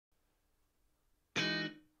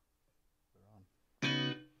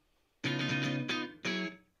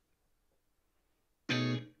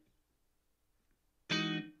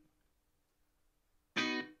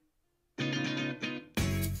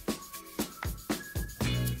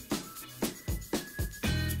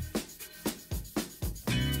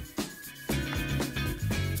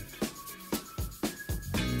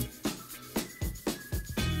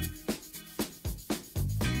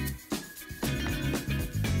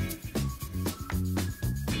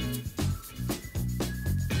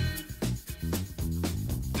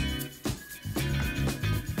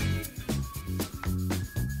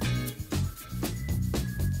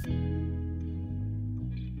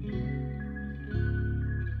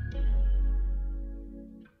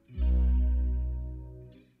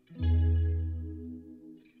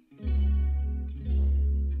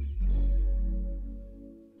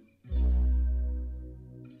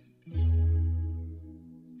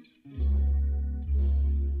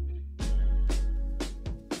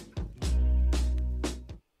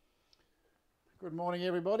Good morning,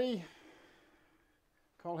 everybody.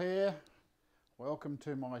 Col here. Welcome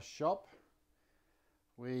to my shop.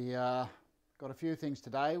 We got a few things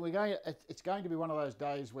today. It's going to be one of those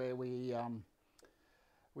days where we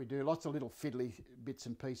do lots of little fiddly bits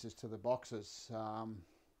and pieces to the boxes.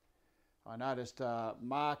 I noticed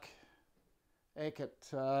Mark Eckert,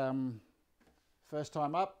 first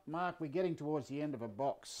time up. Mark, we're getting towards the end of a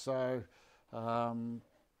box, so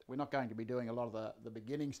we're not going to be doing a lot of the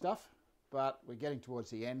beginning stuff, but we're getting towards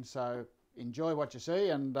the end, so enjoy what you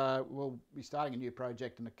see, and we'll be starting a new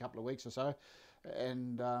project in a couple of weeks or so,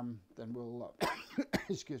 and then we'll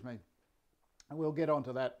excuse me, we'll get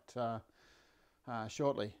onto that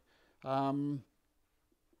shortly. Now,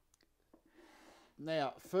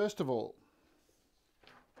 first of all,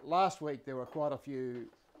 last week there were quite a few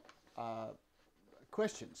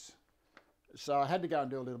questions, so I had to go and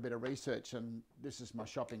do a little bit of research, and this is my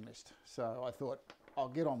shopping list. So I thought I'll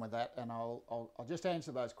get on with that, and I'll just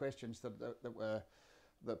answer those questions that were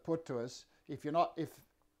put to us. If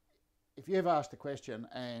you've asked a question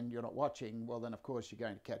and you're not watching, well then of course you're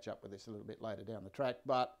going to catch up with this a little bit later down the track.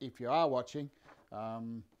 But if you are watching,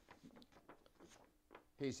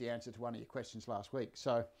 here's the answer to one of your questions last week.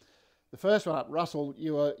 So the first one up, Russell,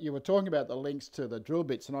 you were talking about the links to the drill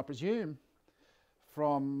bits, and I presume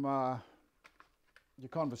from your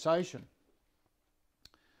conversation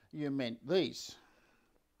you meant these,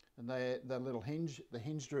 and they're the little hinge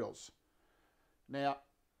drills. Now,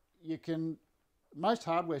 most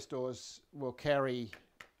hardware stores will carry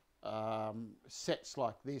sets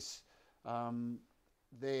like this.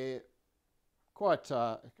 They're quite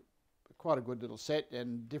a good little set,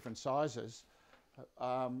 and different sizes.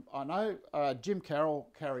 I know Jim Carroll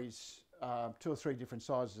carries 2 or 3 different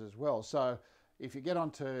sizes as well. So if you get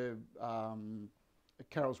onto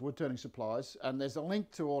Carroll's Wood Turning Supplies, and there's a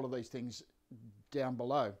link to all of these things down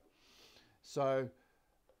below. So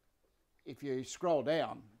if you scroll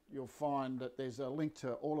down, you'll find that there's a link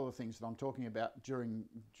to all of the things that I'm talking about during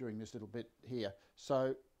this little bit here.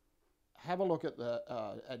 So have a look at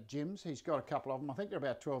at Jim's. He's got a couple of them. I think they're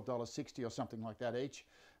about $12.60 or something like that each,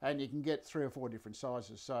 and you can get 3 or 4 different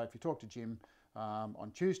sizes. So if you talk to Jim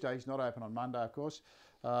on Tuesday, he's not open on Monday, of course.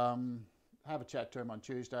 Have a chat to him on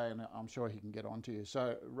Tuesday, and I'm sure he can get on to you.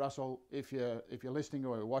 So Russell, if you're listening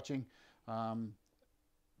or you're watching,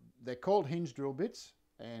 they're called hinge drill bits,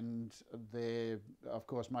 and they're of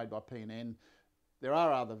course made by P&N. There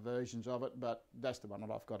are other versions of it, but that's the one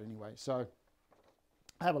that I've got anyway. So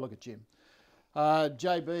have a look at Jim.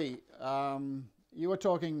 JB,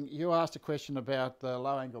 you asked a question about the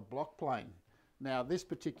low angle block plane. Now this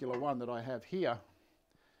particular one that I have here,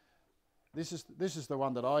 this is the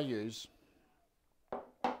one that I use,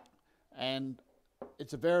 and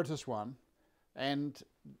it's a Veritas one, and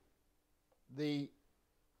the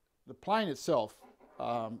plane itself,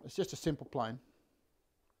 it's just a simple plane.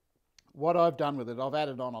 What I've done with it, I've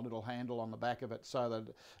added on a little handle on the back of it so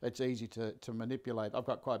that it's easy to manipulate. I've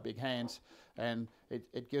got quite big hands, and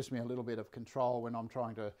it gives me a little bit of control when I'm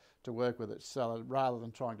trying to work with it. So rather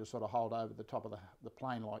than trying to sort of hold over the top of the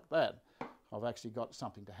plane like that, I've actually got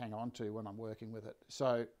something to hang on to when I'm working with it.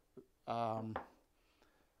 So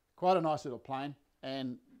quite a nice little plane,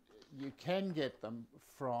 and you can get them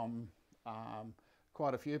from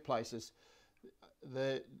quite a few places.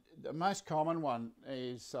 The most common one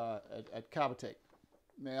is at Carbotech.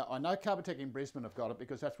 Now I know Carbotech in Brisbane have got it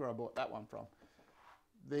because that's where I bought that one from.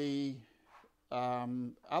 The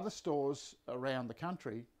other stores around the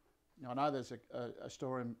country, I know there's a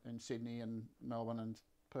store in Sydney and Melbourne and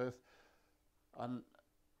Perth, and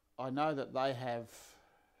I know that they have,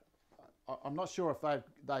 I'm not sure if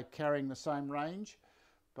they're carrying the same range,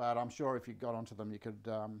 but I'm sure if you got onto them you could,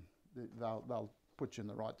 they'll put you in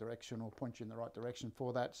the right direction or point you in the right direction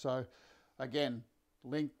for that. So again,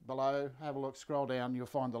 link below, have a look, scroll down, you'll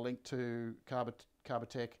find the link to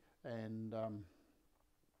Carbotech, and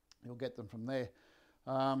you'll get them from there.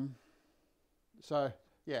 So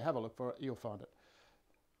yeah, have a look for it, you'll find it.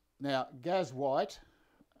 Now Gaz White,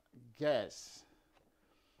 Gaz,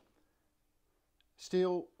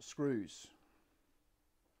 steel screws.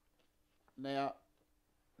 Now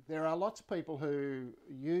there are lots of people who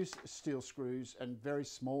use steel screws and very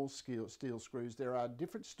small steel screws. There are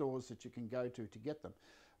different stores that you can go to get them.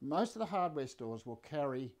 Most of the hardware stores will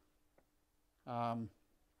carry a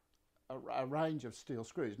range of steel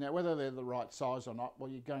screws. Now whether they're the right size or not, well,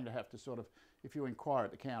 you're going to have to sort of, if you inquire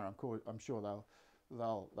at the counter, I'm sure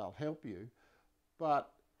they'll help you.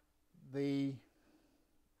 But the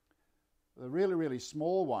really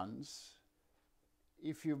small ones,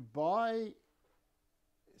 if you buy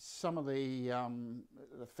some of the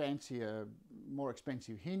fancier, more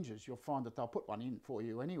expensive hinges, you'll find that they'll put one in for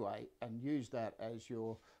you anyway and use that as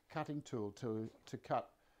your cutting tool to cut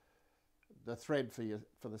the thread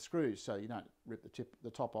for the screws, so you don't rip the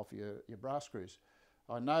top off your brass screws.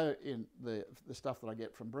 I know in the stuff that I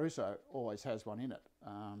get from Brusso always has one in it,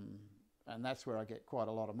 and that's where I get quite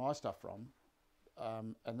a lot of my stuff from,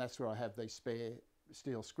 and that's where I have these spare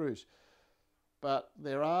steel screws. But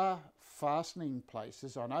there are fastening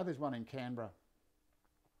places. I know there's one in Canberra.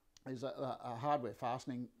 There's a hardware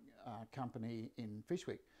fastening company in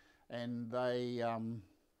Fishwick, and they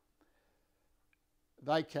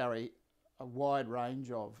carry a wide range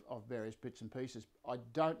of various bits and pieces. I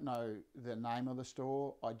don't know the name of the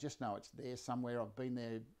store. I just know it's there somewhere. I've been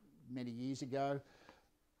there many years ago,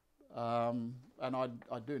 and I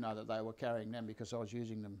do know that they were carrying them because I was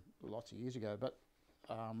using them lots of years ago. But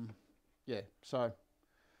yeah, so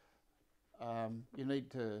you need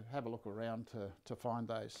to have a look around to find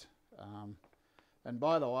those. And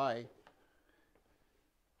by the way,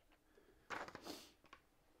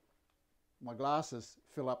 my glasses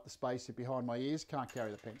fill up the space behind my ears, can't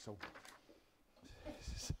carry the pencil.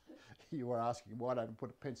 You were asking why don't I put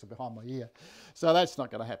a pencil behind my ear. So that's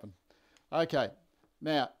not going to happen. Okay,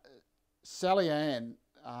 now Sally Ann,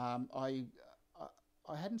 I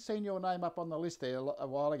hadn't seen your name up on the list there a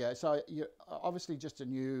while ago, so you're obviously just a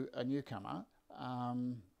newcomer,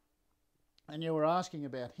 and you were asking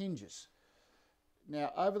about hinges.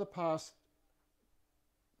 Now, over the past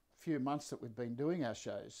few months that we've been doing our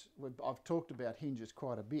shows, I've talked about hinges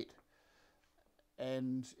quite a bit,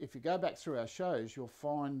 and if you go back through our shows, you'll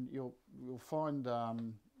find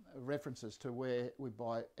references to where we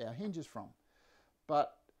buy our hinges from.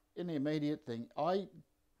 But in the immediate thing, I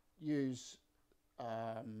use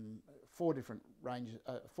four different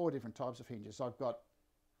types of hinges. I've got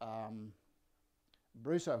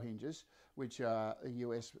Brusso hinges, which are a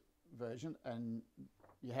US version, and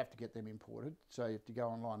you have to get them imported, so you have to go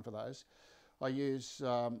online for those. I use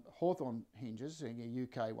Hawthorn hinges, the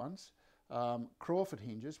UK ones, Crawford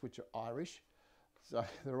hinges, which are Irish, so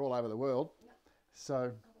they're all over the world. Yep.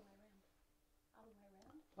 So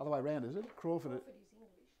other way around, is it? Crawford is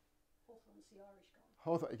English, Hawthorn's the Irish guy.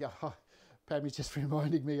 Hawthorn, yeah. Pammy's just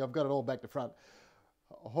reminding me, I've got it all back to front.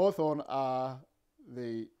 Hawthorn are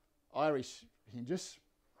the Irish hinges.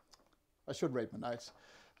 I should read my notes.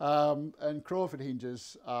 And Crawford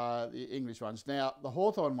hinges are the English ones. Now, the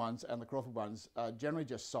Hawthorn ones and the Crawford ones are generally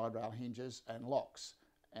just side rail hinges and locks,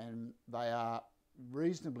 and they are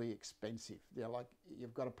reasonably expensive. They're like,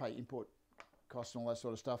 you've got to pay import costs and all that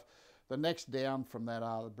sort of stuff. The next down from that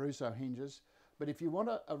are the Brusso hinges. But if you want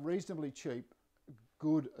a reasonably cheap,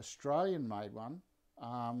 good Australian-made one,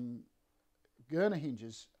 Gurner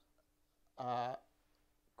hinges are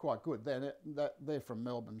quite good. They're from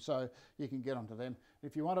Melbourne, so you can get onto them.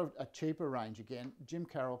 If you want a cheaper range, again, Jim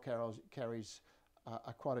Carroll carries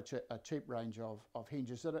quite a cheap range of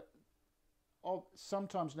hinges that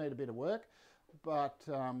sometimes need a bit of work, but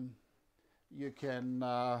you can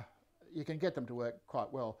get them to work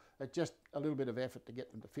quite well. It's just a little bit of effort to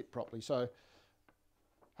get them to fit properly. So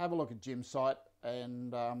have a look at Jim's site,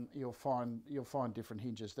 and you'll find different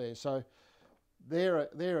hinges there. So there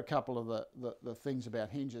are a couple of the things about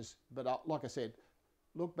hinges. But like I said,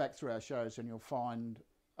 look back through our shows, and you'll find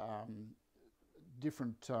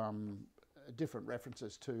different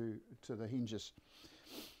references to the hinges.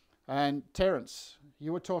 And Terence,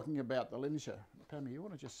 you were talking about the lineature. Pammy, you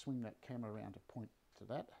want to just swing that camera around to point to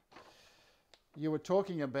that? You were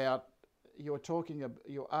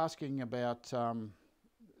asking about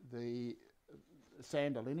the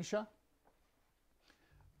sander lineature.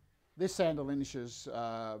 This sander lineature is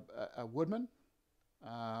a Woodman.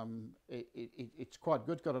 It's quite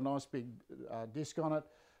good. It's got a nice big disc on it,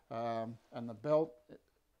 and the belt.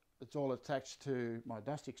 It's all attached to my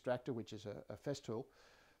dust extractor, which is a Festool,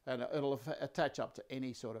 and it'll attach up to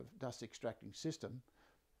any sort of dust extracting system.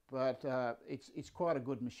 But it's quite a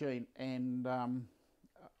good machine, and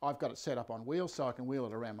I've got it set up on wheels, so I can wheel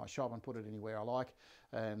it around my shop and put it anywhere I like,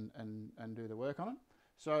 and do the work on it.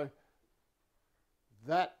 So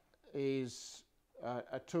that is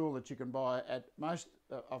a tool that you can buy at most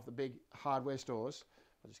of the big hardware stores.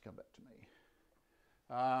 I'll just come back to me.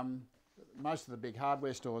 Most of the big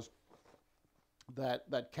hardware stores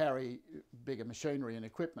that carry bigger machinery and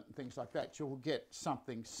equipment and things like that, you'll get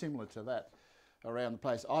something similar to that around the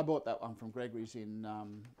place. I bought that one from Gregory's in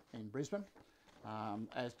Brisbane.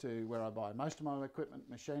 As to where I buy most of my equipment,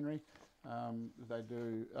 machinery, they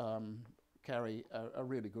do carry a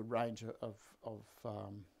really good range of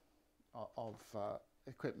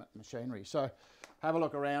equipment, machinery. So have a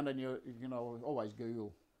look around, and you can always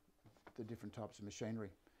Google the different types of machinery.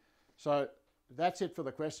 So that's it for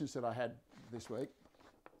the questions that I had this week,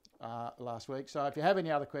 last week. So if you have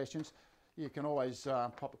any other questions, you can always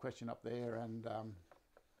pop a question up there. And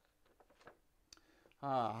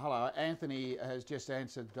hello, Anthony has just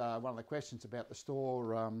answered one of the questions about the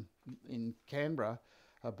store in Canberra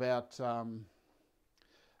about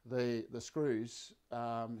the screws,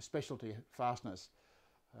 specialty fasteners.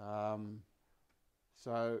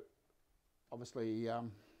 So obviously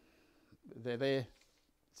they're there,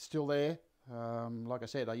 still there. Like I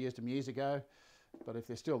said, I used them years ago, but if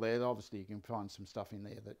they're still there, obviously you can find some stuff in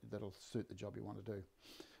there that'll suit the job you want to do.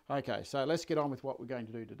 Okay, so let's get on with what we're going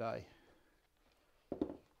to do today.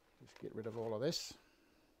 Just get rid of all of this.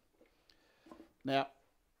 Now,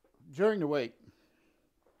 during the week,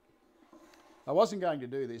 I wasn't going to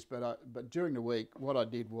do this, but during the week, what I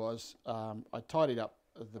did was I tidied up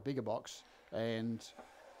the bigger box and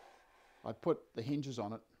I put the hinges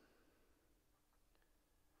on it.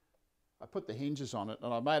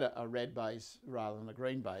 And I made a red base rather than a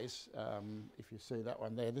green base. If you see that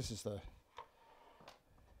one there, this is the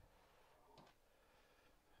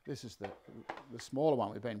smaller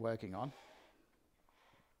one we've been working on.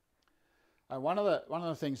 And one of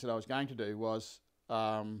the things that I was going to do was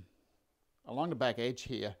along the back edge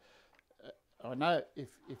here. I know if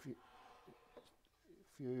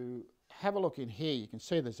you have a look in here, you can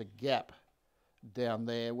see there's a gap down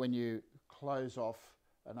there when you close off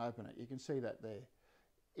and open it. You can see that there.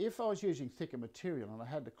 If I was using thicker material and I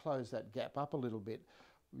had to close that gap up a little bit,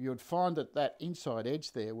 you'd find that that inside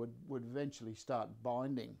edge there would eventually start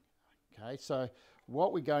binding. Okay, so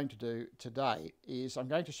what we're going to do today is I'm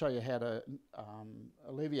going to show you how to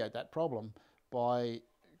alleviate that problem by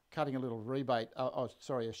cutting a little rebate, a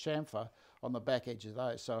chamfer on the back edge of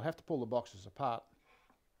those. So I have to pull the boxes apart.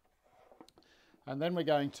 And then we're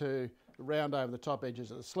going to round over the top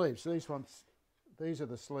edges of the sleeves. So these are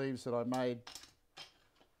the sleeves that I made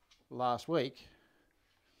last week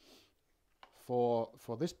for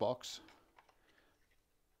this box.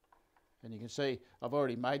 And you can see I've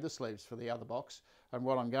already made the sleeves for the other box. And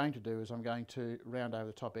what I'm going to do is I'm going to round over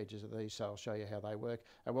the top edges of these, so I'll show you how they work.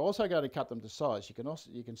 And we're also going to cut them to size.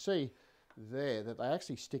 You can see there that they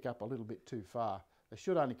actually stick up a little bit too far. They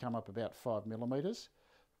should only come up about 5 millimeters,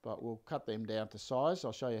 but we'll cut them down to size.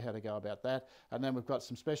 I'll show you how to go about that. And then we've got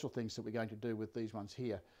some special things that we're going to do with these ones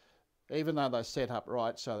here. Even though they're set up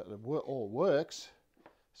right so that it all works,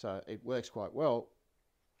 so it works quite well,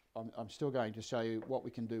 I'm still going to show you what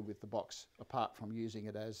we can do with the box apart from using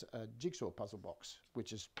it as a jigsaw puzzle box,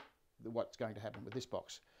 which is what's going to happen with this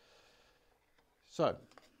box. So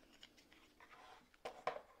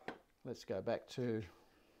let's go back to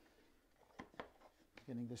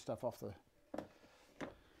getting this stuff out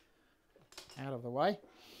of the way.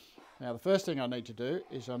 Now the first thing I need to do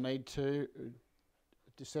is I need to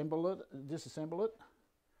disassemble it.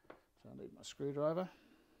 So I need my screwdriver.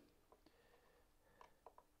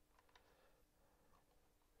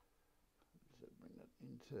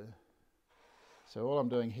 So all I'm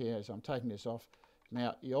doing here is I'm taking this off.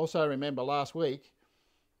 Now you also remember last week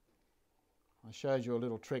I showed you a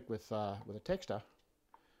little trick with a texter.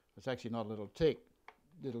 It's actually not a little trick.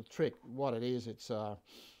 What it is, it's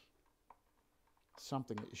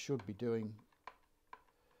something that you should be doing.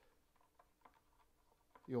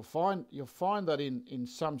 You'll find that in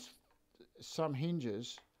some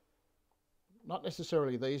hinges, not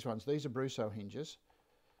necessarily these ones. These are Brusso hinges,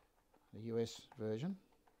 the US version.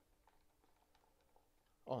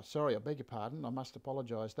 Oh, sorry, I beg your pardon. I must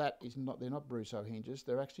apologise. They're not Brusso hinges.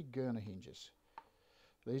 They're actually Gurner hinges.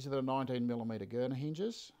 These are the 19mm Gurner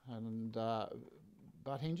hinges and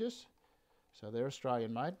butt hinges. So they're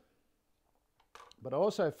Australian made. But I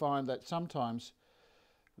also find that sometimes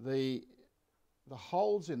the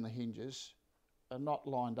holes in the hinges are not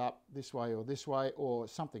lined up this way, or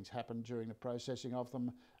something's happened during the processing of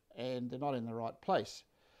them and they're not in the right place.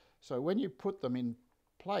 So when you put them in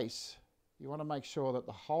place, you want to make sure that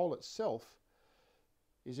the hole itself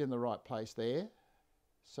is in the right place there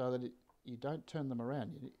so that you don't turn them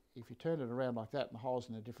around. If you turn it around like that and the hole's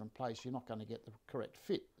in a different place, you're not going to get the correct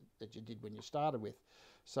fit that you did when you started with.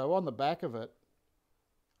 So on the back of it,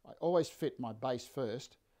 I always fit my base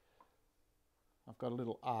first. I've got a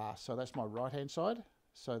little R, so that's my right hand side.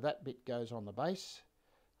 So that bit goes on the base,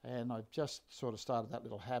 and I've just sort of started that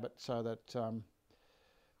little habit so that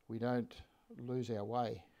we don't lose our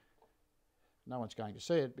way. No one's going to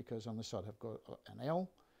see it because on this side I've got an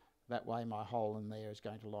L. That way my hole in there is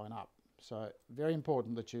going to line up. So very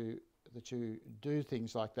important that you do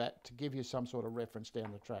things like that to give you some sort of reference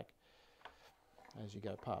down the track as you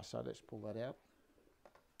go past. So let's pull that out.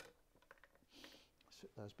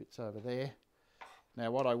 those bits over there.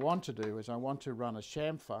 Now what I want to do is I want to run a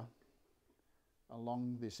chamfer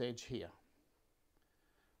along this edge here.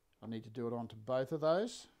 I need to do it onto both of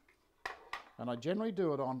those, and I generally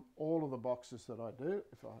do it on all of the boxes that I do.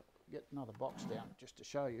 If I get another box down just to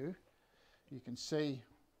show you, you can see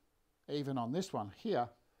even on this one here,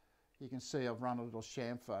 you can see I've run a little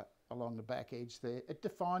chamfer along the back edge there. It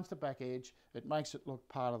defines the back edge, it makes it look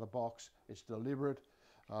part of the box, it's deliberate,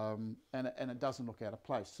 and it doesn't look out of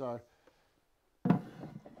place. So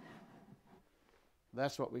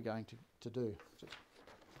that's what we're going to do. Just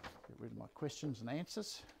get rid of my questions and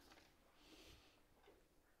answers.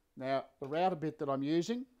 Now, the router bit that I'm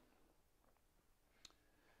using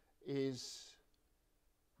is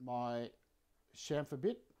my chamfer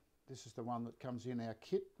bit. This is the one that comes in our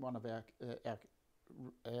kit, one of our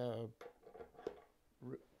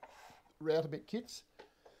router bit kits.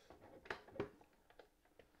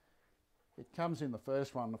 It comes in the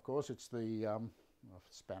first one, of course, it's the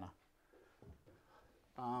spanner.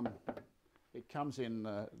 It comes in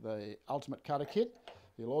the Ultimate Cutter kit.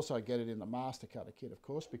 You'll also get it in the Master Cutter kit, of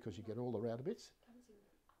course, because you get all the router bits.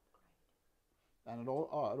 And it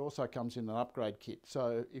also comes in an upgrade kit.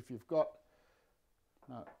 So if you've got...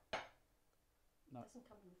 No,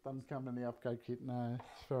 doesn't come in the upgrade kit, no,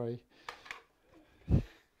 sorry.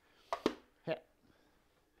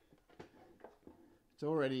 It's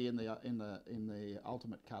already in the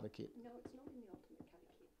Ultimate Cutter kit. No, it's not in the Ultimate Cutter kit.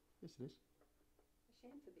 Yes, it is. The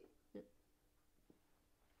chamfer bit. Yep.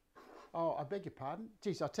 Oh, I beg your pardon.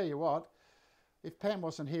 Geez, I tell you what, if Pam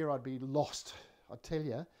wasn't here, I'd be lost. I tell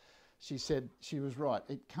you, she said she was right.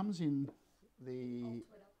 It comes in the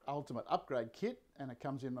Ultimate Upgrade kit, and it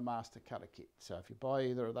comes in the Master Cutter kit. So if you buy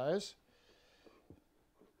either of those,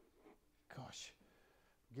 gosh,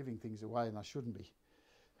 I'm giving things away and I shouldn't be.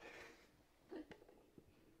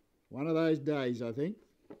 One of those days, I think.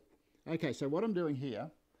 Okay, so what I'm doing here,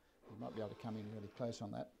 you might be able to come in really close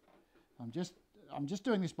on that. I'm just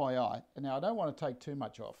doing this by eye, and now I don't want to take too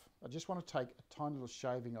much off. I just want to take a tiny little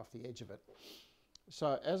shaving off the edge of it.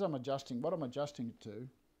 So as I'm adjusting, what I'm adjusting it to,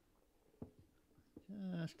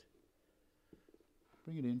 just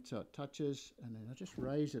bring it in so it touches, and then I just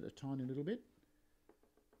raise it a tiny little bit.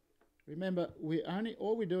 Remember,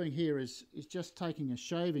 all we're doing here is just taking a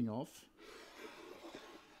shaving off.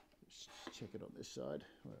 Let's check it on this side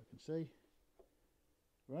where I can see.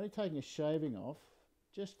 We're only taking a shaving off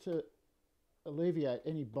just to alleviate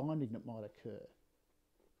any binding that might occur.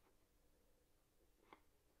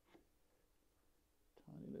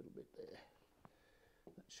 Tiny little bit there.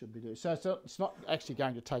 That should be doing. So it's not actually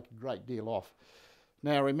going to take a great deal off.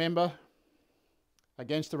 Now remember,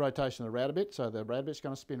 against the rotation of the router bit, so the router bit's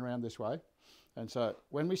going to spin around this way. And so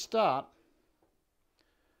when we start,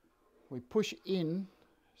 we push in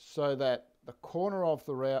so that the corner of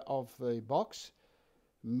the box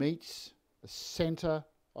meets the centre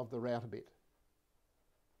of the router bit.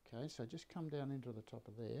 Okay, so just come down into the top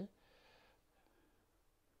of there.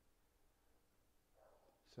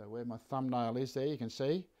 So where my thumbnail is there, you can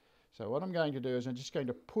see. So what I'm going to do is I'm just going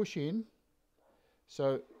to push in.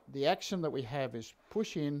 So the action that we have is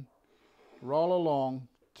push in, roll along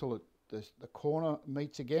till the corner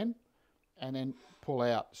meets again, and then pull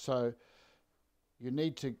out. So you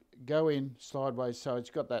need to go in sideways, so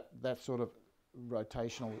it's got that sort of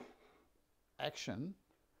rotational action.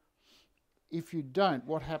 If you don't,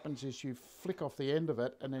 what happens is you flick off the end of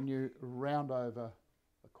it and then you round over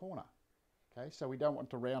the corner. Okay, so we don't want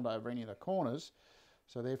to round over any of the corners,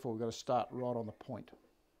 so therefore we've got to start right on the point.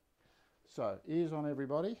 So, ears on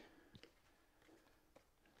everybody.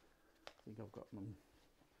 I think I've got them.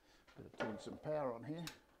 Better turn some power on here.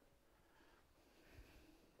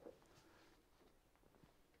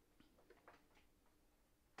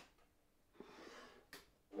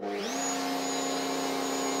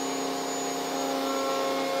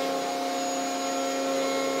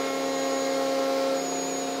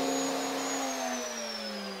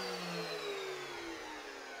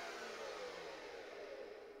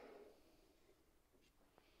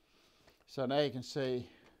 So now you can see, I don't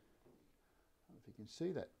know if you can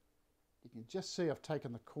see that, you can just see I've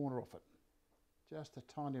taken the corner off it, just a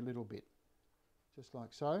tiny little bit, just like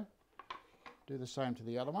so. Do the same to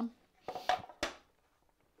the other one.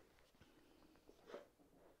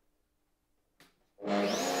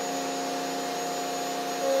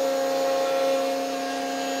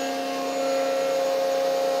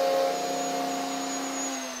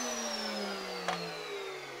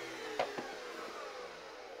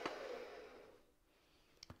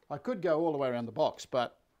 I could go all the way around the box,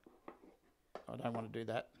 but I don't want to do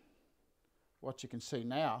that. What you can see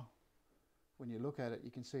now, when you look at it,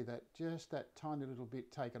 you can see that just that tiny little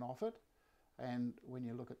bit taken off it, and when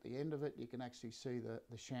you look at the end of it, you can actually see the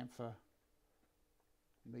chamfer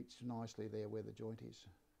meets nicely there where the joint is.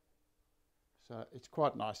 So it's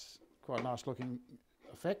quite nice looking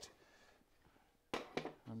effect.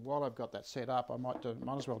 And while I've got that set up, I might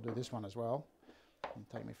as well do this one as well. It'll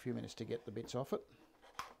take me a few minutes to get the bits off it.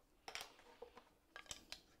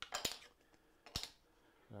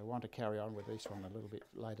 I want to carry on with this one a little bit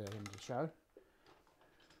later in the show.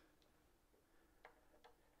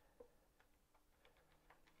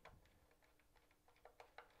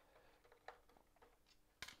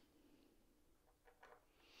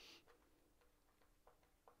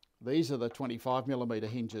 These are the 25mm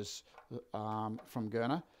hinges from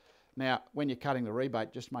Gurner. Now, when you're cutting the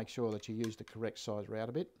rebate, just make sure that you use the correct size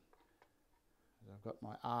router bit. I've got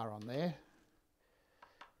my R on there.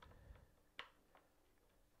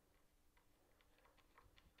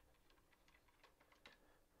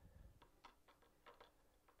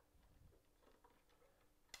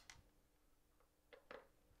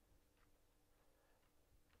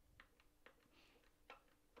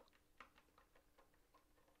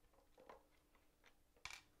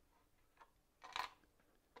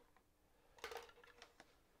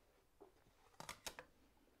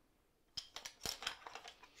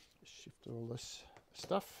 Shift all this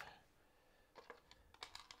stuff.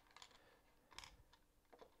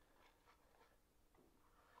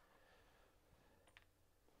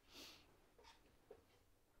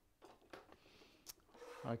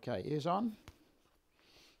 Okay, ears on.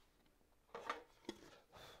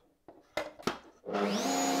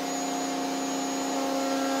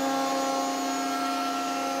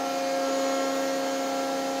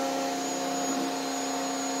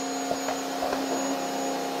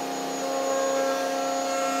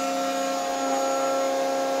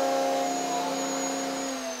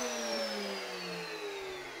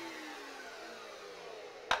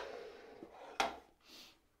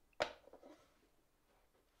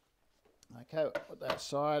 Okay, we'll put that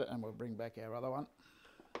aside and we'll bring back our other one.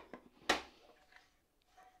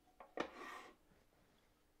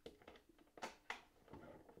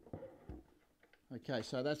 Okay,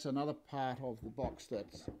 so that's another part of the box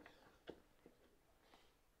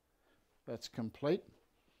that's complete.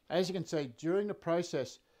 As you can see, during the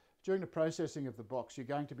processing of the box, you're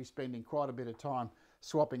going to be spending quite a bit of time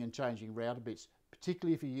swapping and changing router bits,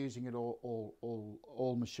 particularly if you're using it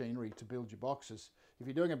all machinery to build your boxes. If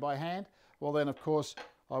you're doing it by hand, well then of course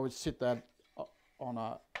I would sit that on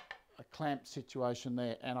a clamp situation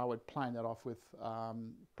there, and I would plane that off with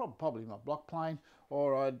probably my block plane,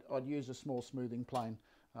 or I'd use a small smoothing plane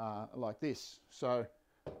like this. So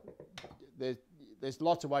there's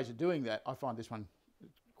lots of ways of doing that. I find this one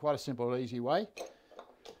quite a simple, easy way.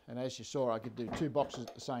 And as you saw, I could do two boxes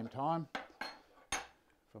at the same time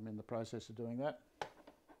if I'm in the process of doing that.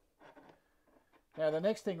 Now the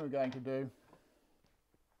next thing we're going to do,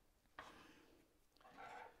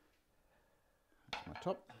 that's my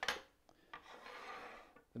top.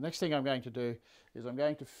 The next thing I'm going to do is I'm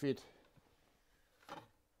going to fit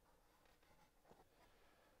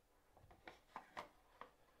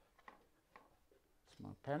my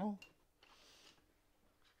panel.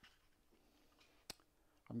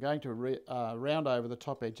 I'm going to round over the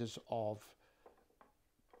top edges of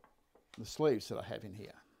the sleeves that I have in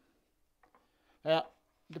here. Now,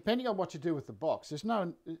 depending on what you do with the box, there's not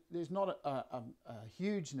a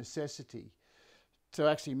huge necessity to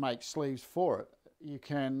actually make sleeves for it. You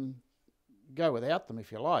can go without them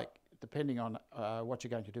if you like, depending on what you're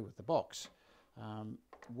going to do with the box.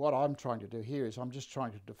 What I'm trying to do here is I'm just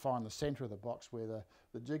trying to define the centre of the box where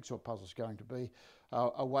the jigsaw puzzle is going to be,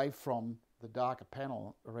 away from the darker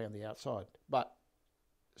panel around the outside. But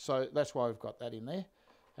so that's why we've got that in there,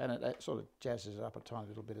 and it sort of jazzes it up a tiny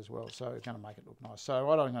little bit as well. So it's going to make it look nice. So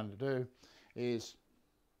what I'm going to do is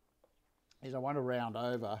I want to round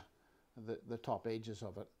over the top edges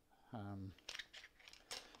of it.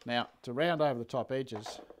 Now, to round over the top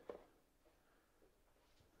edges,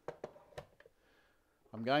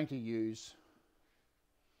 I'm going to use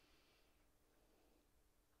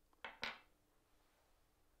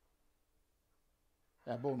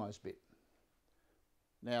our bullnose bit.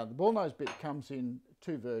 Now, the bullnose bit comes in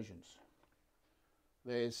two versions.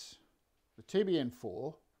 There's the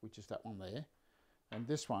TBN4, which is that one there, and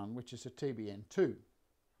this one, which is a TBN2.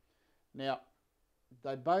 Now,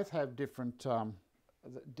 they both have different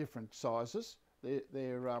sizes.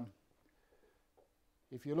 They're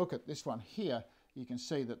if you look at this one here, you can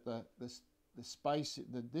see that the space,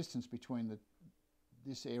 the distance between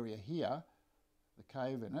this area here, the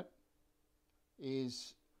cave in it,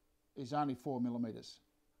 is only 4 millimeters.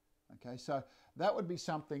 Okay, so that would be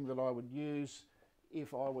something that I would use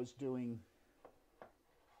if I was doing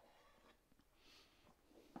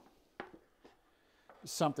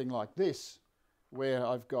something like this, where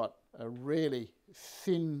I've got a really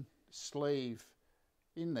thin sleeve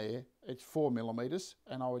in there. It's 4mm,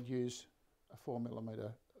 and I would use a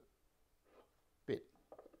 4mm bit.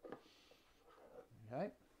 Okay.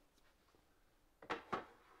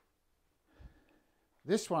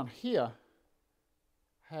 This one here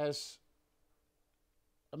has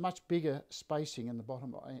a much bigger spacing in the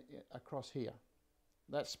bottom across here.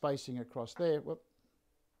 That spacing across there,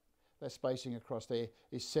 that spacing across there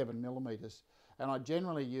is 7mm, and I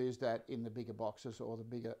generally use that in the bigger boxes or the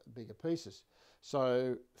bigger pieces.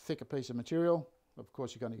 So thicker piece of material, of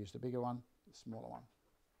course you're going to use the bigger one. The smaller one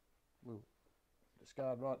we'll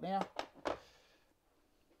discard right now,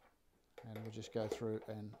 and we'll just go through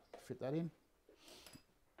and fit that in.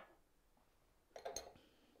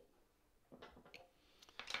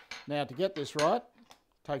 Now, to get this right,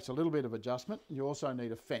 takes a little bit of adjustment. You also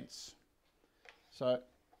need a fence. So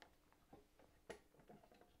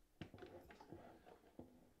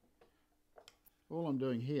all I'm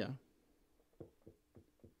doing here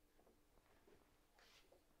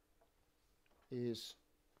is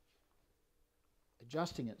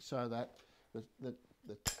adjusting it so that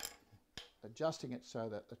the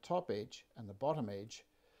top edge and the bottom edge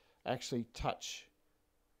actually touch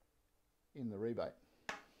in the rebate.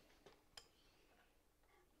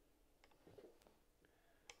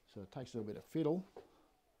 So it takes a little bit of fiddle.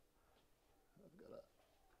 I've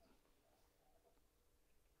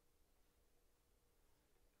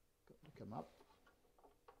got to come up.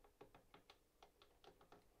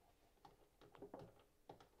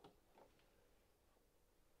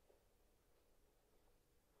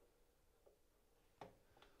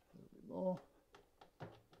 A little bit more.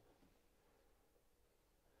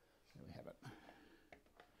 There we have it.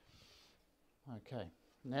 Okay,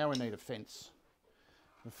 now we need a fence.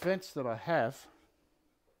 The fence that I have,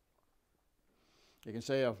 you can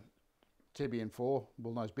see I've TBN4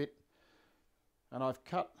 bullnose bit, and I've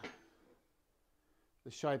cut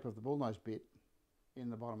the shape of the bullnose bit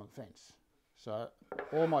in the bottom of the fence. So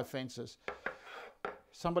all my fences,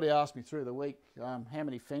 somebody asked me through the week, how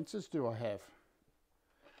many fences do I have?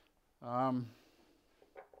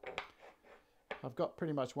 I've got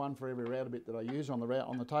pretty much one for every router bit that I use on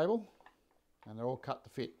the table, and they're all cut to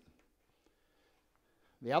fit.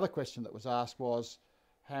 The other question that was asked was,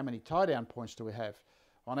 how many tie-down points do we have?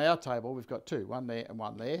 On our table, we've got two, one there and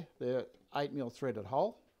one there. They're 8mm threaded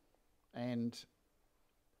hole, and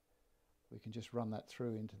we can just run that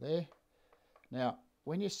through into there. Now,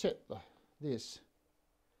 when you set this,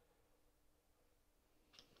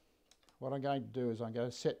 what I'm going to do is I'm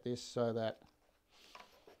going to set this so that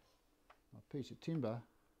my piece of timber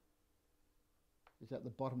is at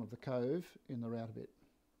the bottom of the cove in the router bit.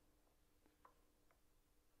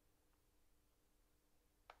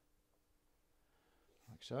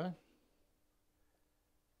 So,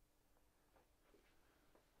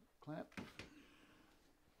 clamp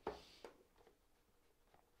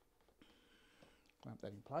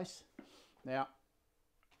that in place. Now,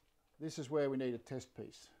 this is where we need a test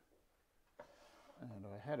piece, and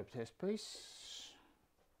I had a test piece.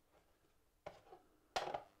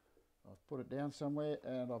 I've put it down somewhere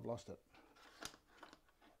and I've lost it.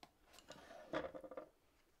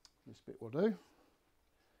 This bit will do.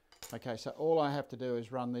 Okay, so all I have to do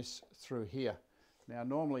is run this through here. Now,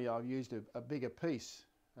 normally I've used a bigger piece,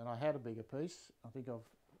 and I had a bigger piece. I think I've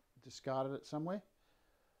discarded it somewhere.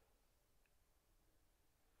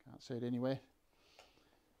 Can't see it anywhere.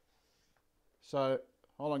 So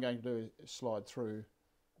all I'm going to do is slide through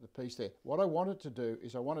the piece there. What I wanted to do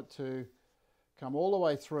is I wanted to come all the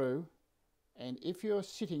way through, and if you're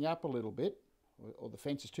sitting up a little bit, or the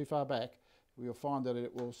fence is too far back, you'll find that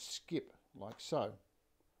it will skip like so.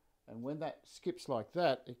 And when that skips like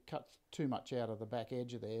that, it cuts too much out of the back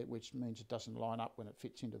edge of there, which means it doesn't line up when it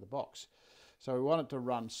fits into the box. So we want it to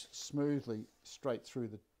run smoothly straight through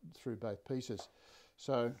both pieces.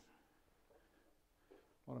 So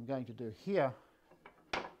what I'm going to do here,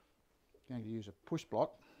 I'm going to use a push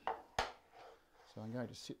block. So I'm going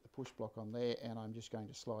to sit the push block on there, and I'm just going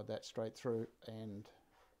to slide that straight through and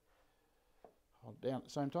hold it down at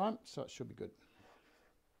the same time, so it should be good.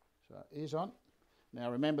 So ears on. Now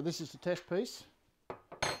remember, this is the test piece.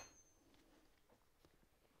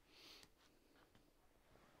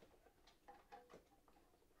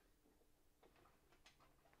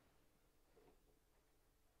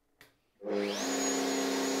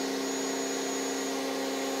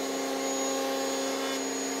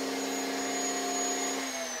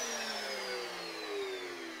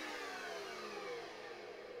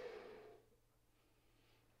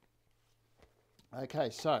 Okay,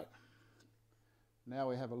 so now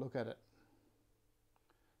we have a look at it.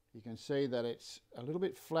 You can see that it's a little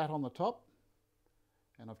bit flat on the top,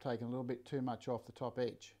 and I've taken a little bit too much off the top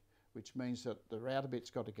edge, which means that the router bit's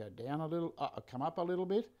got to go down a little, come up a little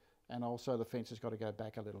bit, and also the fence has got to go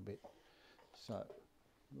back a little bit. So, a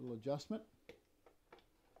little adjustment.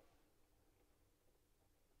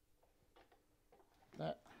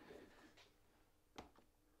 That's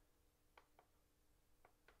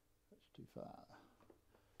too far.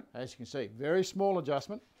 As you can see, very small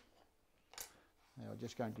adjustment. Now we're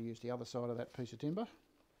just going to use the other side of that piece of timber.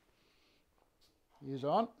 Use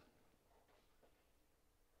on.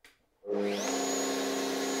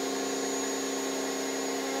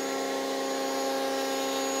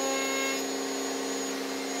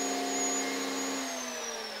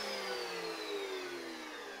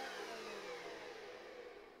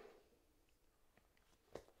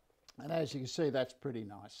 And as you can see, that's pretty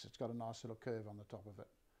nice. It's got a nice little curve on the top of it.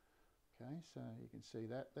 Okay, so you can see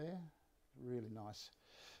that there. Really nice.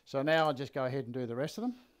 So now I'll just go ahead and do the rest of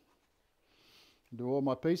them. Do all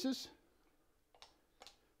my pieces.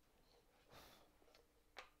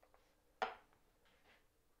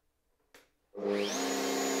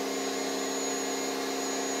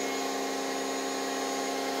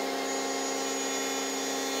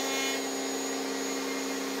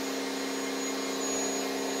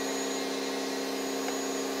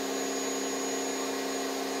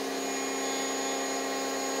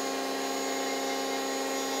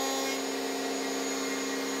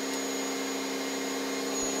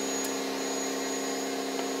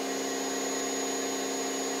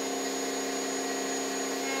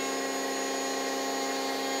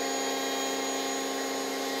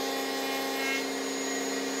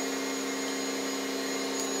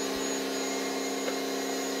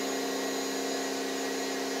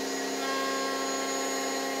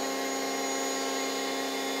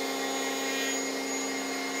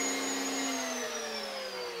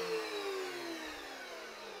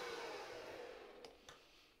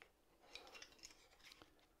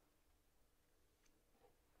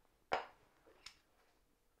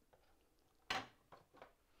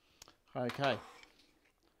 Okay,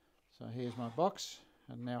 so here's my box,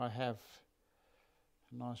 and now I have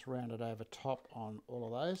a nice rounded over top on all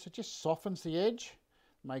of those. It just softens the edge,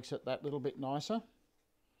 makes it that little bit nicer.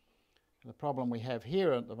 And the problem we have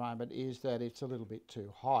here at the moment is that it's a little bit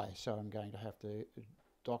too high, so I'm going to have to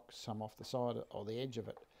dock some off the side or the edge of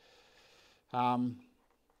it. Part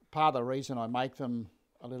of the reason I make them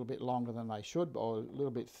a little bit longer than they should, or a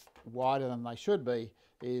little bit wider than they should be,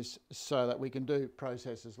 is so that we can do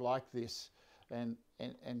processes like this and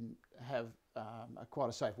have quite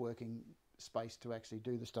a safe working space to actually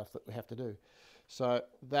do the stuff that we have to do. So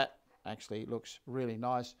that actually looks really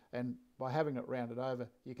nice, and by having it rounded over,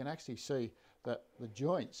 you can actually see that the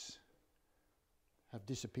joints have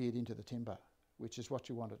disappeared into the timber, which is what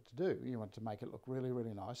you want it to do. You want to make it look really,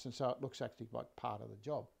 really nice, and so it looks actually like part of the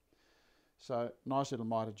job. So nice little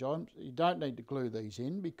miter joint. You don't need to glue these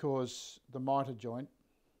in because the miter joint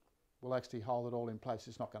will actually hold it all in place.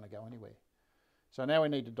 It's not going to go anywhere. So now we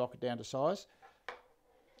need to dock it down to size.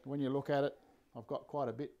 When you look at it, I've got quite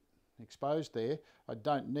a bit exposed there. I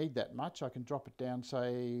don't need that much. I can drop it down,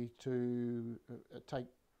 say, to take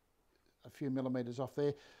a few millimetres off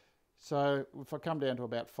there. So if I come down to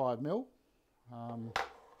about 5 mil,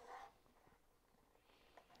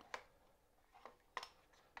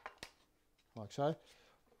 like so.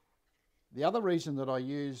 The other reason that I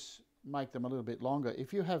make them a little bit longer,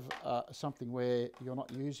 if you have something where you're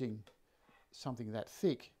not using something that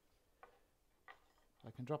thick, I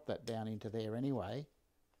can drop that down into there anyway,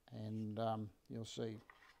 and you'll see.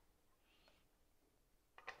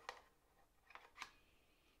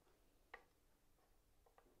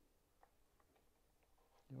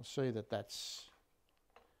 You'll see that that's,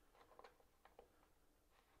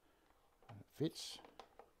 it fits.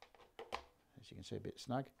 As you can see, a bit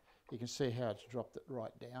snug. You can see how it's dropped it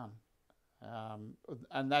right down,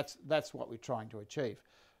 and that's what we're trying to achieve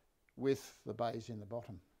with the bays in the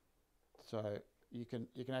bottom. So you can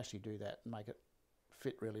actually do that and make it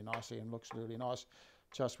fit really nicely and looks really nice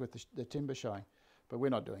just with the timber showing, but we're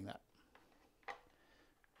not doing that.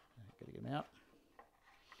 Got to get them out.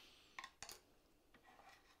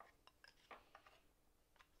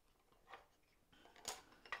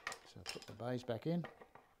 So put the bays back in.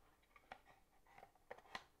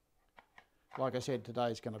 Like I said,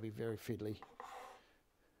 today's going to be very fiddly.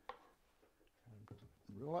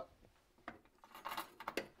 Ruler.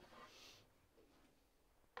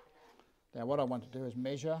 Now what I want to do is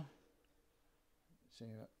measure. So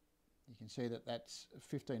you can see that that's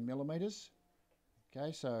 15 millimetres.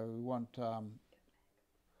 Okay, so we want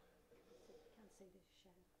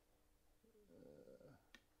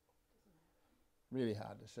Really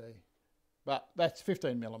hard to see. But that's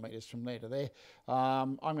 15 millimetres from there to there.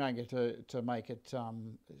 I'm going to make it,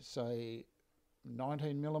 say,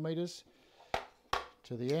 19 millimetres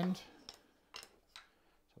to the end.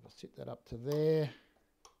 So I'll sit that up to there.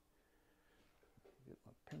 Get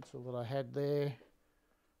my pencil that I had there.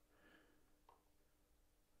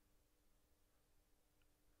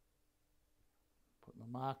 Put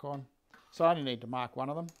my mark on. So I only need to mark one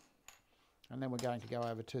of them. And then we're going to go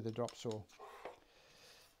over to the drop saw.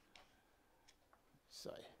 So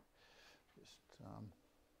just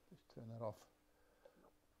turn that off.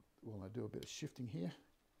 Well, I do a bit of shifting here.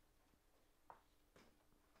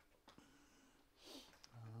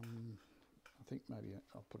 I think maybe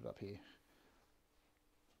I'll put it up here.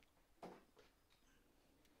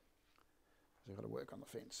 So I've got to work on the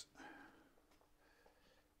fence.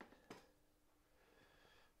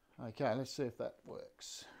 Okay, let's see if that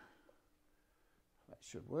works. That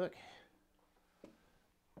should work.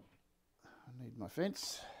 I need my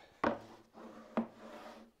fence. Now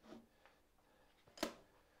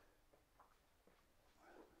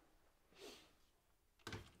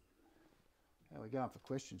we're going for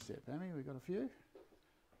questions there, Pammy. We've got a few.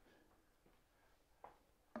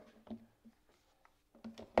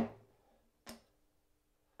 Have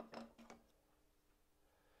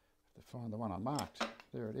to find the one I marked.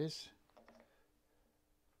 There it is.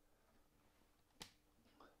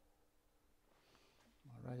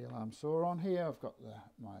 Radial arm saw on here. I've got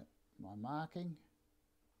my marking.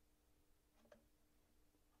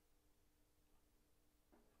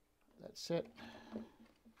 That's set.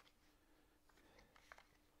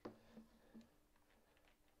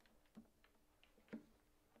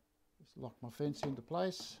 Just lock my fence into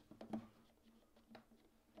place.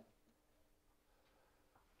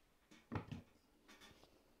 My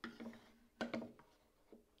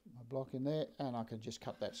block in there, and I can just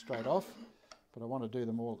cut that straight off. But I want to do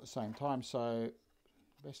them all at the same time, so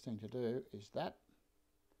the best thing to do is that.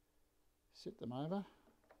 Sit them over,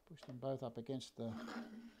 push them both up against the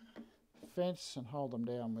fence and hold them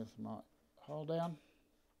down with my hold down.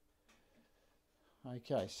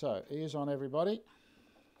 Okay, so ears on everybody.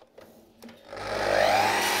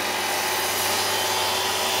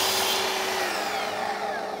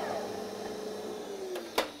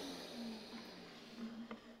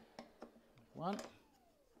 One.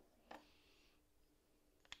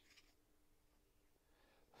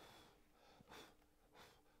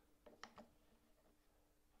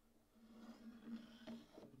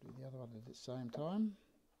 The other one at the same time.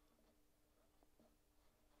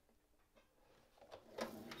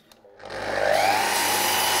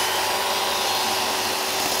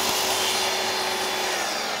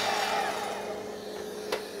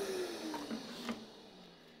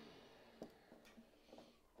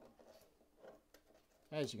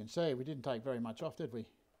 As you can see, we didn't take very much off, did we?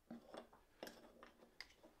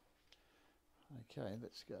 Okay,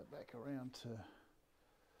 let's go back around to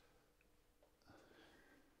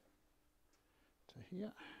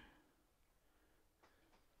here.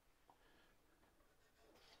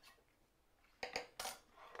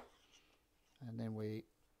 And then we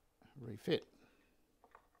refit.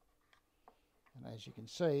 And as you can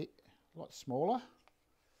see, a lot smaller.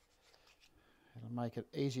 It'll make it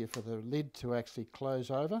easier for the lid to actually close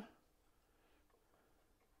over.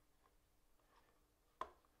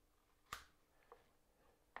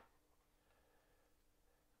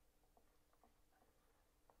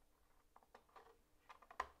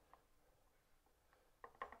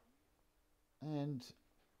 And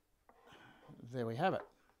there we have it.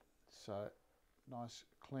 So nice,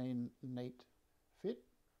 clean, neat fit.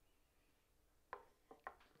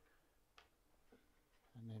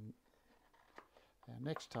 And then our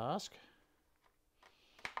next task,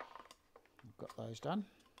 I've got those done.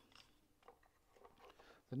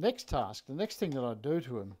 The next task, the next thing that I do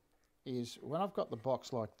to them is when I've got the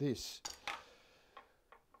box like this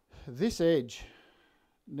edge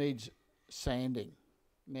needs sanding.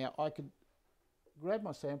 Now I could grab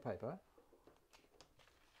my sandpaper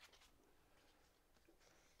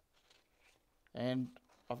and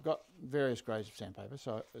I've got various grades of sandpaper,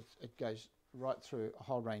 so it goes right through a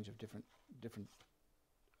whole range of different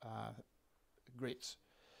grits,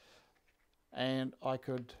 and I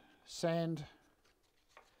could sand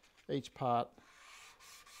each part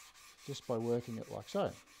just by working it like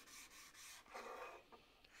so.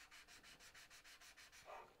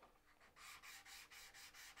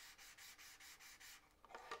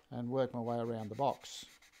 And work my way around the box.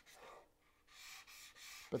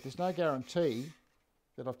 But there's no guarantee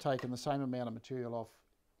that I've taken the same amount of material off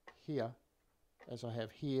here as I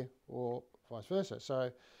have here, or vice versa.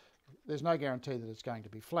 So there's no guarantee that it's going to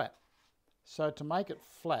be flat. So to make it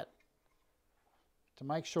flat, to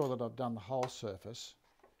make sure that I've done the whole surface,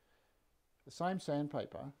 the same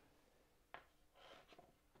sandpaper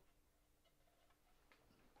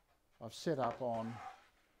I've set up on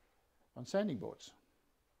sanding boards.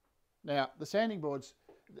 Now the sanding boards,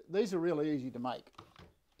 these are really easy to make.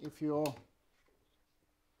 If you're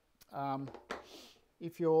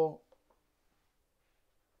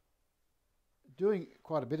doing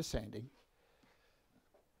quite a bit of sanding,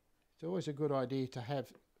 it's always a good idea to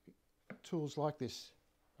have tools like this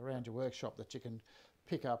around your workshop that you can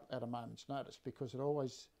pick up at a moment's notice, because it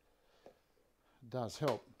always does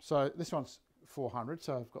help. So this one's 400,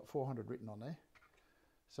 so I've got 400 written on there.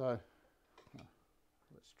 So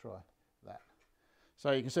let's try that.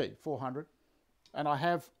 So you can see 400, and I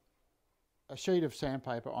have a sheet of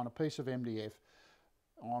sandpaper on a piece of MDF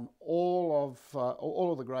on all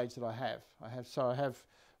of the grades that I have. I have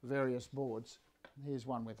various boards. Here's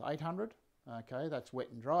one with 800. Okay, that's wet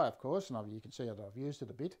and dry, of course, and you can see that I've used it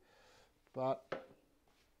a bit. But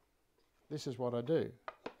this is what I do.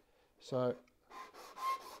 So,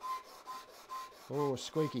 oh,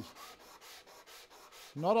 squeaky.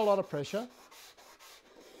 Not a lot of pressure.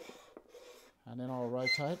 And then I'll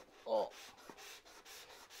rotate. Oh,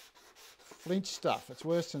 flinch stuff. It's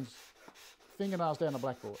worse than fingernails down a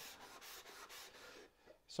blackboard.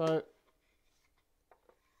 So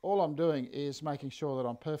all I'm doing is making sure that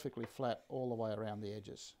I'm perfectly flat all the way around the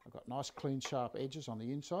edges. I've got nice clean sharp edges on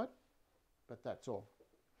the inside, but that's all.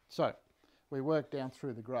 So we work down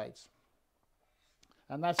through the grades,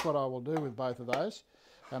 and that's what I will do with both of those,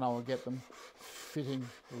 and I will get them fitting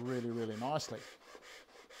really, really nicely.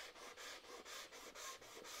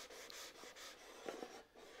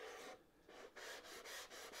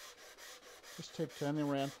 Just keep turning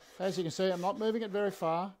around. As you can see, I'm not moving it very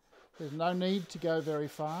far. There's no need to go very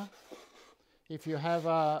far. If you have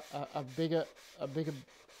a bigger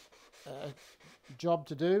job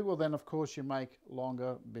to do, well then of course you make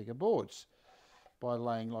longer, bigger boards by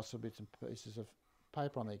laying lots of bits and pieces of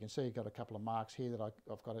paper on there. You can see you've got a couple of marks here that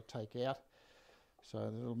I've got to take out. So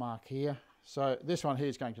the little mark here. So this one here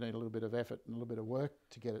is going to need a little bit of effort and a little bit of work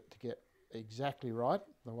to get exactly right,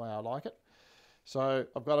 the way I like it. So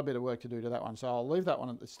I've got a bit of work to do to that one. So I'll leave that one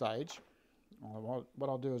at this stage. What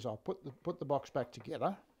I'll do is I'll put the box back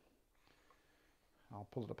together. I'll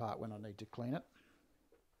pull it apart when I need to clean it.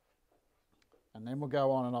 And then we'll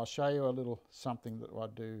go on and I'll show you a little something that I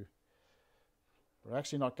do. We're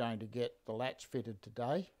actually not going to get the latch fitted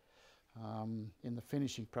today. In the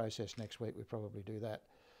finishing process next week we probably do that.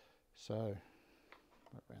 So,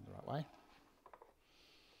 around the right way.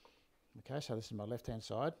 Okay, so this is my left hand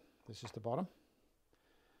side. This is the bottom.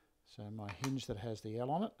 So my hinge that has the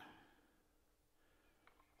L on it.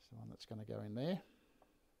 The one that's going to go in there.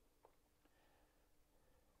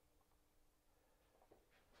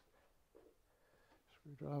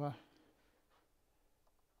 Screwdriver.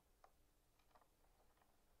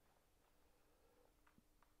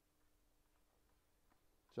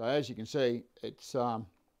 So as you can see, it's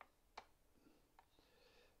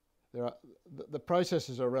the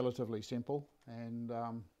processes are relatively simple, and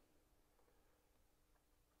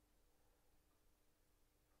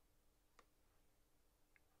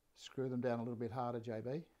screw them down a little bit harder,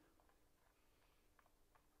 JB.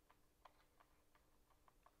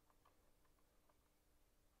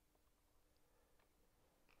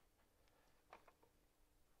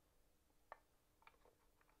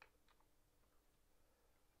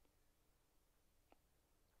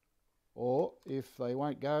 Or if they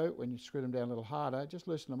won't go when you screw them down a little harder, just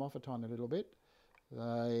loosen them off a tiny little bit.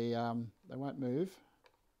 They won't move.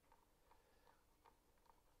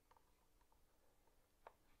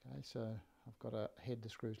 Okay, so I've got to head the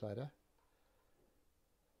screws later.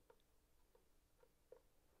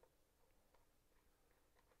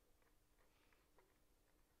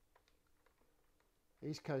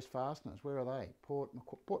 East Coast Fasteners, where are they? Port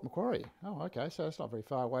Macquarie. Oh, okay, so it's not very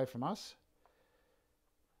far away from us.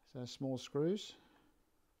 So small screws.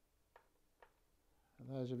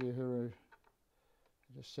 For those of you who are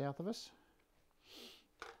just south of us.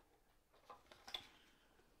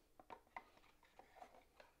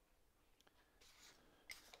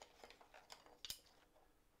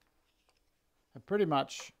 And pretty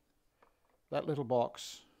much that little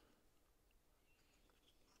box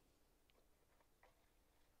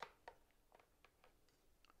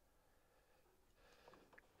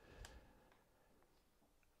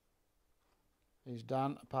is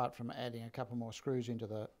done, apart from adding a couple more screws into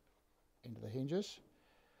the hinges,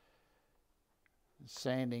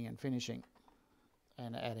 sanding and finishing,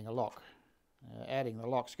 and adding a lock. Adding the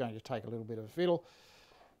lock's going to take a little bit of a fiddle,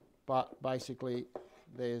 but basically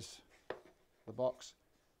there's the box.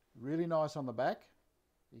 Really nice on the back.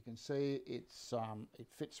 You can see it's it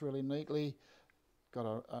fits really neatly. Got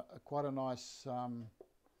a quite a nice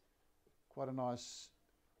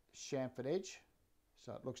chamfered edge,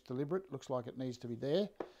 so it looks deliberate. Looks like it needs to be there.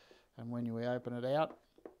 And when you open it out,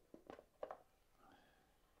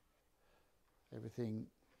 everything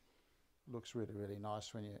looks really, really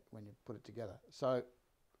nice when you put it together. So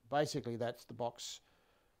basically that's the box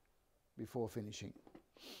before finishing.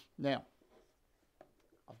 Now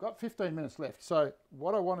I've got 15 minutes left, so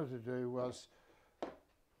what I wanted to do was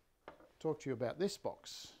talk to you about this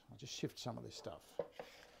box. I'll just shift some of this stuff.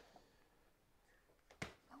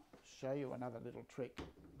 I'll show you another little trick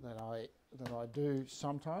that I do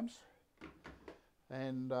sometimes,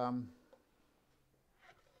 and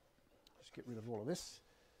just get rid of all of this.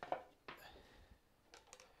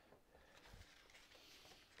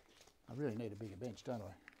 I really need a bigger bench, don't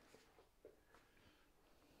I?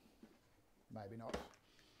 Maybe not.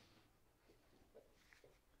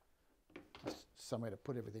 Just somewhere to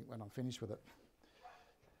put everything when I'm finished with it.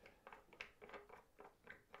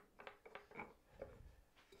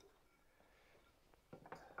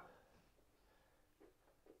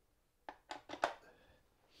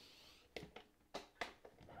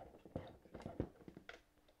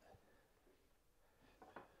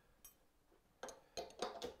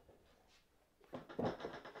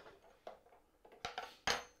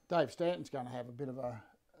 Dave Stanton's going to have a bit of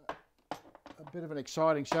an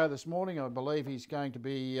exciting show this morning. I believe he's going to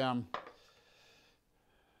be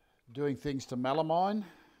doing things to melamine,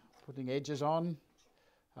 putting edges on,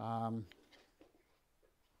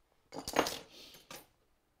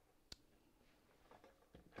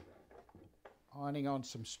 ironing on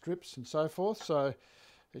some strips and so forth. So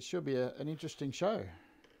it should be an interesting show.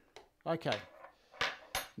 Okay,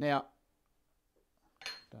 now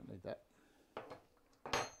don't need that.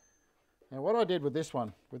 Now what I did with this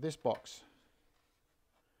one, with this box,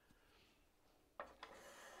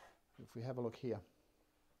 if we have a look here,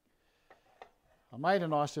 I made a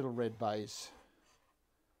nice little red baize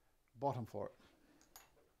bottom for it.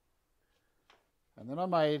 And then I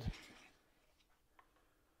made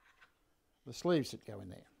the sleeves that go in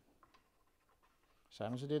there.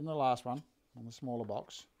 Same as I did in the last one, on the smaller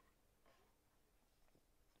box.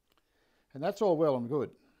 And that's all well and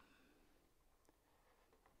good.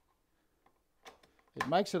 It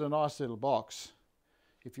makes it a nice little box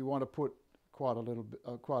if you want to put quite a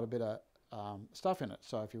bit of stuff in it.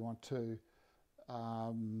 So if you want to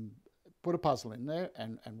put a puzzle in there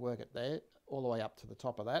and work it there all the way up to the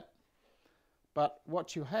top of that. But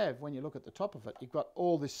what you have when you look at the top of it, you've got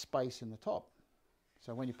all this space in the top.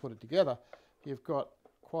 So when you put it together, you've got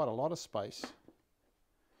quite a lot of space,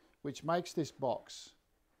 which makes this box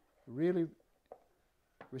really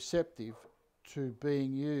receptive to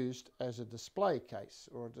being used as a display case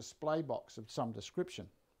or a display box of some description.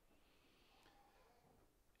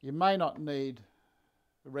 You may not need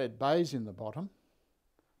a red baize in the bottom,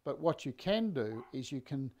 but what you can do is you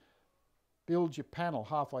can build your panel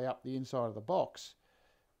halfway up the inside of the box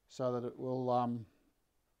so that it will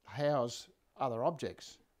house other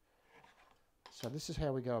objects. So this is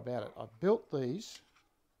how we go about it. I've built these,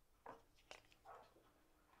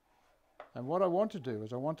 and what I want to do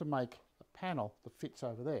is I want to make a panel that fits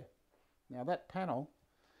over there. Now that panel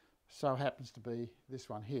so happens to be this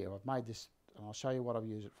one here. I've made this, and I'll show you what I've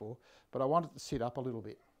used it for, but I want it to sit up a little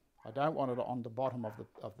bit. I don't want it on the bottom of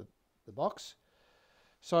the box.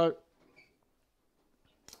 So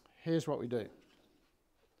here's what we do.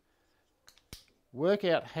 Work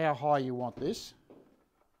out how high you want this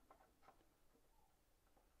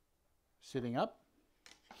sitting up,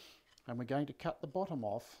 and we're going to cut the bottom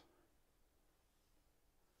off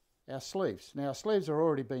our sleeves. Now our sleeves are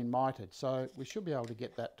already been mitered, so we should be able to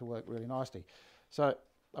get that to work really nicely. So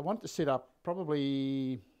I want it to sit up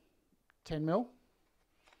probably 10 mil.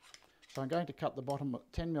 So I'm going to cut the bottom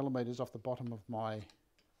 10 millimeters off the bottom of my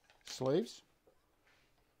sleeves.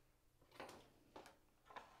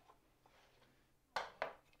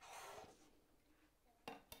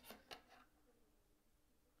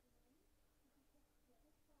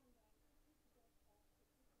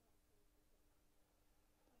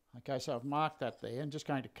 Okay, so I've marked that there and just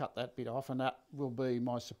going to cut that bit off, and that will be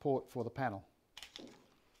my support for the panel.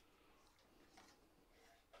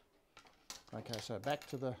 Okay, so back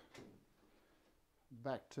to the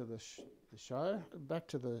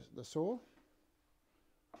saw.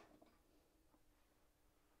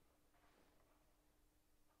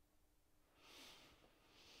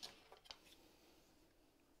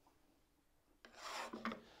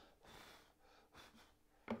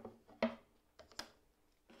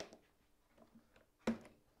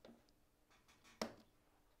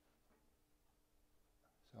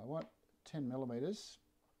 10 millimetres.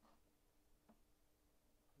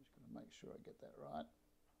 Just going to make sure I get that right.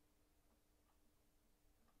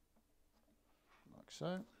 Like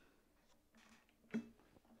so.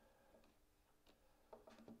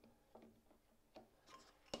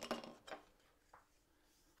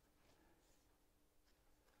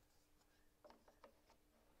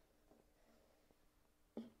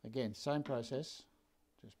 Again, same process,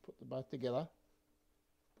 just put them both together.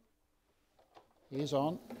 Ears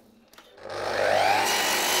on.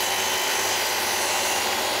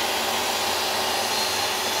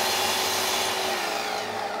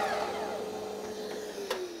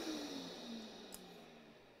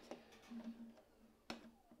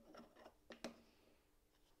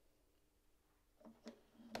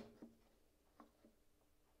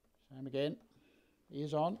 Same again,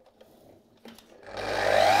 ears on.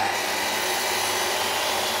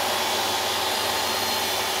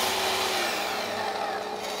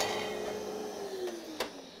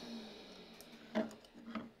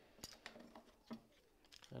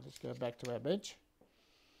 Let's go back to our bench.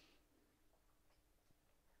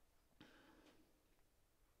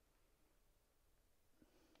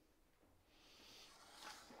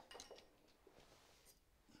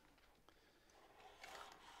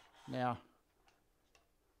 Now,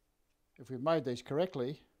 if we've made these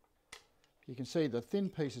correctly, you can see the thin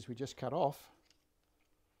pieces we just cut off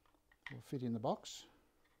will fit in the box.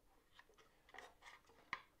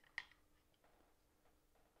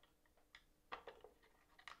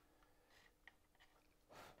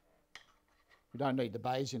 You don't need the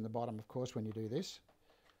bays in the bottom, of course, when you do this.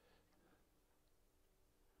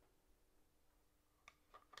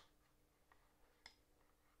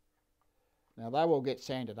 Now they will get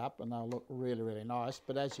sanded up and they'll look really, really nice,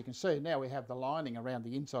 but as you can see, now we have the lining around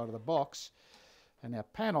the inside of the box, and our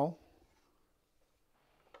panel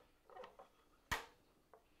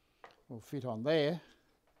will fit on there,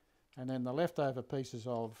 and then the leftover pieces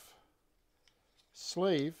of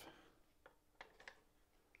sleeve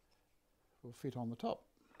will fit on the top.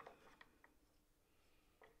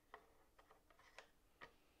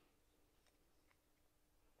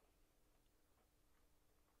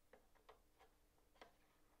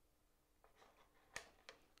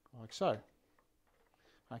 Like so.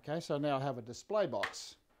 Okay, so now I have a display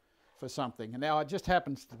box for something, and now it just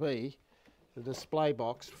happens to be the display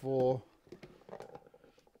box for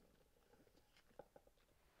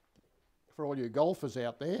all you golfers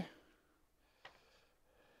out there.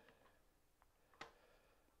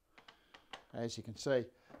 As you can see,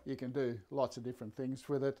 you can do lots of different things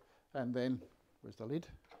with it, and then, where's the lid?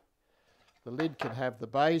 The lid can have the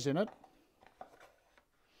bays in it.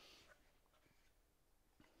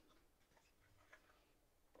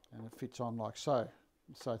 And it fits on like so.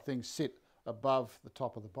 So things sit above the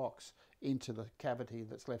top of the box into the cavity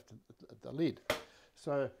that's left at the lid.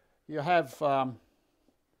 So you have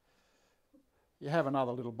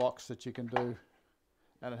another little box that you can do,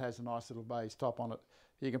 and it has a nice little baize top on it.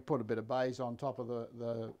 You can put a bit of baize on top of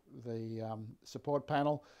the support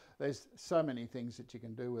panel. There's so many things that you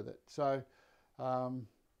can do with it. So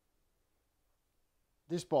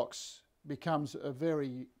this box becomes a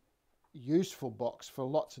very useful box for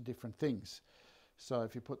lots of different things. So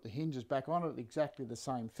if you put the hinges back on it, exactly the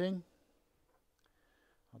same thing.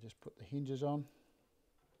 I'll just put the hinges on.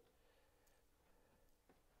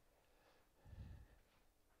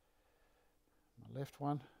 My left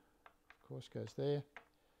one, of course, goes there.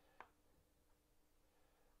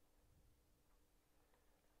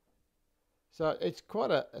 So it's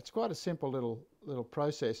quite a simple little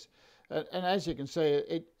process, and as you can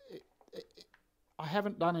see, I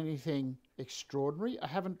haven't done anything extraordinary. I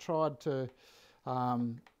haven't tried to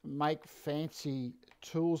make fancy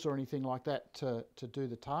tools or anything like that to do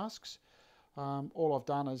the tasks. All I've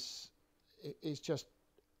done is just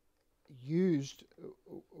used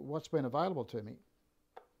what's been available to me.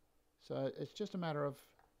 So it's just a matter of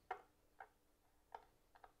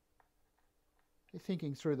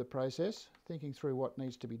thinking through the process, thinking through what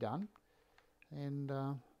needs to be done, and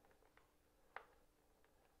you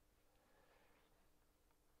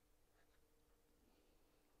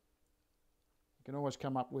can always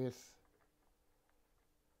come up with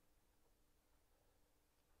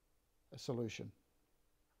a solution.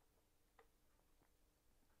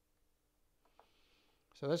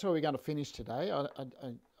 So that's where we're going to finish today.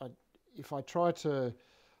 If I try to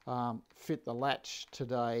fit the latch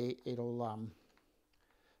today, it'll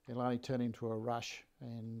only turn into a rush,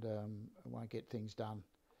 and I won't get things done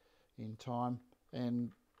in time.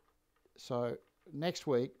 And so next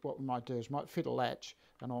week, what we might do is might fit a latch,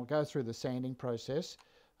 and I'll go through the sanding process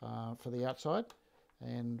for the outside,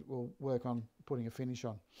 and we'll work on putting a finish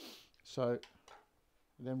on. So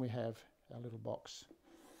then we have our little box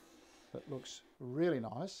that looks really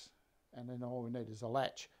nice, and then all we need is a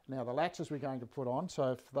latch. Now the latches we're going to put on,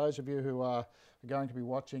 so for those of you who are going to be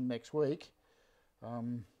watching next week,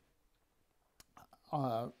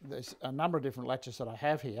 there's a number of different latches that I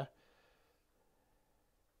have here.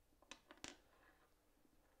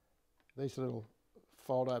 These little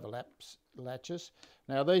fold over latches.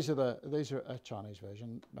 Now these are a Chinese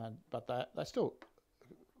version, but they still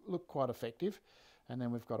look quite effective. And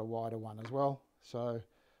then we've got a wider one as well. So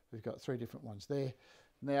we've got 3 different ones there.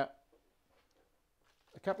 Now,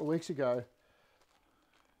 a couple of weeks ago,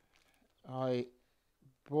 I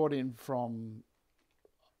brought in from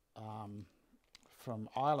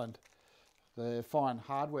Ireland the fine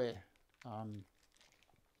hardware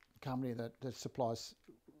company that supplies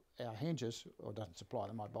our hinges, or doesn't supply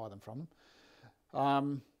them, I buy them from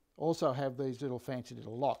them. Also have these little fancy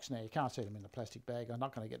little locks. Now you can't see them in the plastic bag. I'm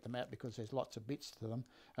not going to get them out because there's lots of bits to them.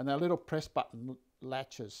 And they're little press button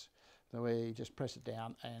latches where you just press it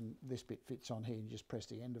down and this bit fits on here and you just press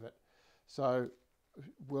the end of it. So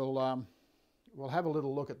we'll have a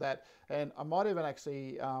little look at that. And I might even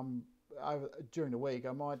actually, during the week,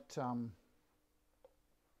 I might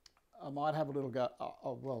have a little go,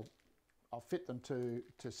 I'll fit them to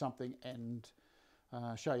something and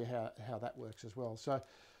show you how that works as well. So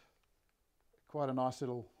quite a nice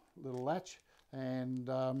little latch, and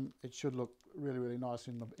it should look really, really nice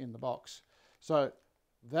in the box. So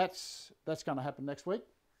that's going to happen next week,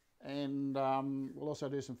 and we'll also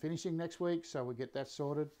do some finishing next week, so we'll get that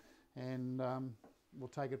sorted, and we'll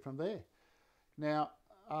take it from there. Now,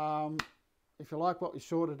 if you like what we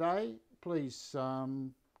saw today, please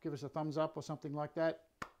give us a thumbs up or something like that.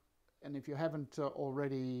 And if you haven't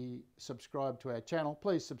already subscribed to our channel,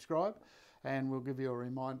 please subscribe, and we'll give you a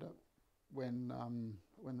reminder when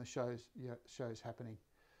the show's happening.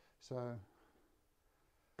 So,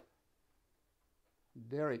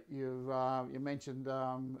 Derek, you mentioned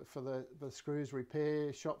for the screws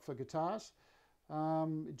repair shop for guitars.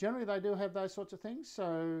 Generally, they do have those sorts of things.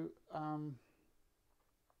 So,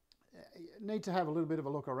 need to have a little bit of a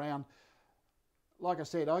look around. Like I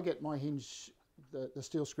said, I get my hinge. The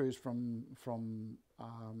steel screws from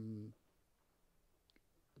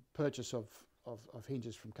purchase of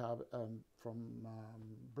hinges from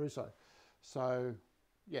Brusso. So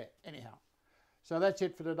yeah, anyhow, so that's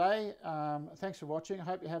it for today. Thanks for watching. I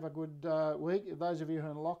hope you have a good week. Those of you who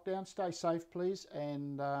are in lockdown, stay safe please,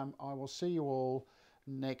 and I will see you all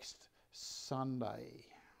next Sunday.